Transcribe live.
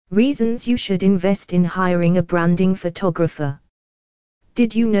Reasons you should invest in hiring a branding photographer.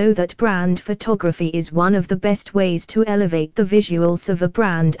 Did you know that brand photography is one of the best ways to elevate the visuals of a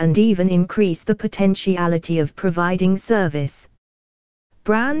brand and even increase the potentiality of providing service?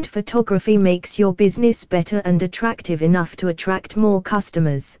 Brand photography makes your business better and attractive enough to attract more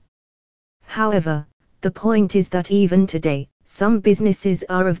customers. However, the point is that even today, some businesses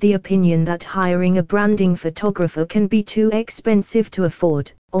are of the opinion that hiring a branding photographer can be too expensive to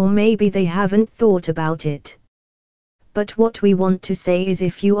afford, or maybe they haven't thought about it. But what we want to say is,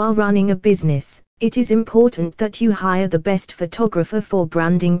 if you are running a business, it is important that you hire the best photographer for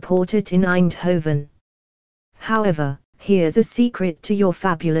branding portrait in Eindhoven. However, here's a secret to your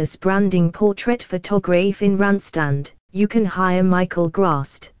fabulous branding portrait photograph in Randstad: you can hire Michael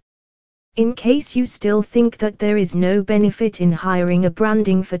Grast. In case you still think that there is no benefit in hiring a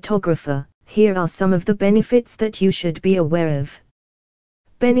branding photographer, here are some of the benefits that you should be aware of.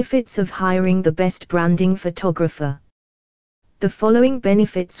 Benefits of hiring the best branding photographer. The following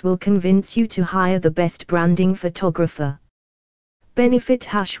benefits will convince you to hire the best branding photographer. Benefit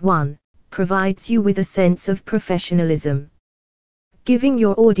 #1. Provides you with a sense of professionalism. Giving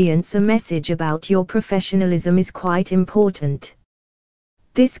your audience a message about your professionalism is quite important.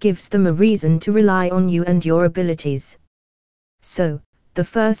 This gives them a reason to rely on you and your abilities. So, the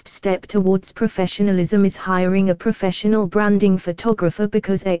first step towards professionalism is hiring a professional branding photographer,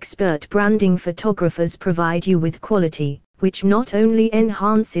 because expert branding photographers provide you with quality, which not only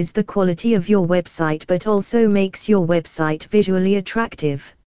enhances the quality of your website but also makes your website visually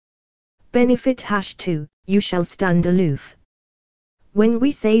attractive. Benefit #2. You shall stand aloof. When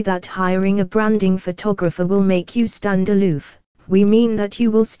we say that hiring a branding photographer will make you stand aloof, we mean that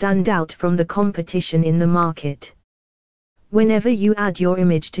you will stand out from the competition in the market. Whenever you add your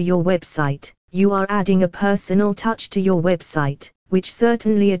image to your website, you are adding a personal touch to your website, which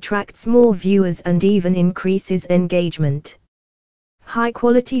certainly attracts more viewers and even increases engagement.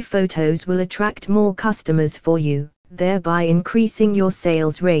 High-quality photos will attract more customers for you, thereby increasing your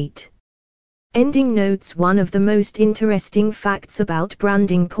sales rate. Ending notes: one of the most interesting facts about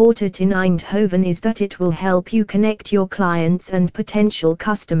branding portrait in Eindhoven is that it will help you connect your clients and potential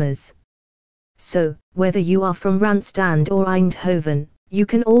customers. So, whether you are from Randstad or Eindhoven, you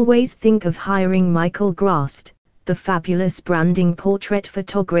can always think of hiring Michael Grast, the fabulous branding portrait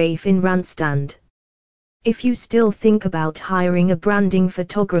photographer in Randstad. If you still think about hiring a branding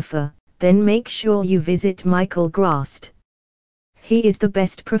photographer, then make sure you visit Michael Grast. He is the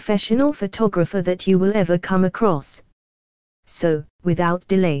best professional photographer that you will ever come across. So, without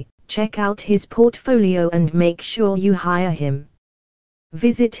delay, check out his portfolio and make sure you hire him.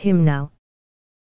 Visit him now.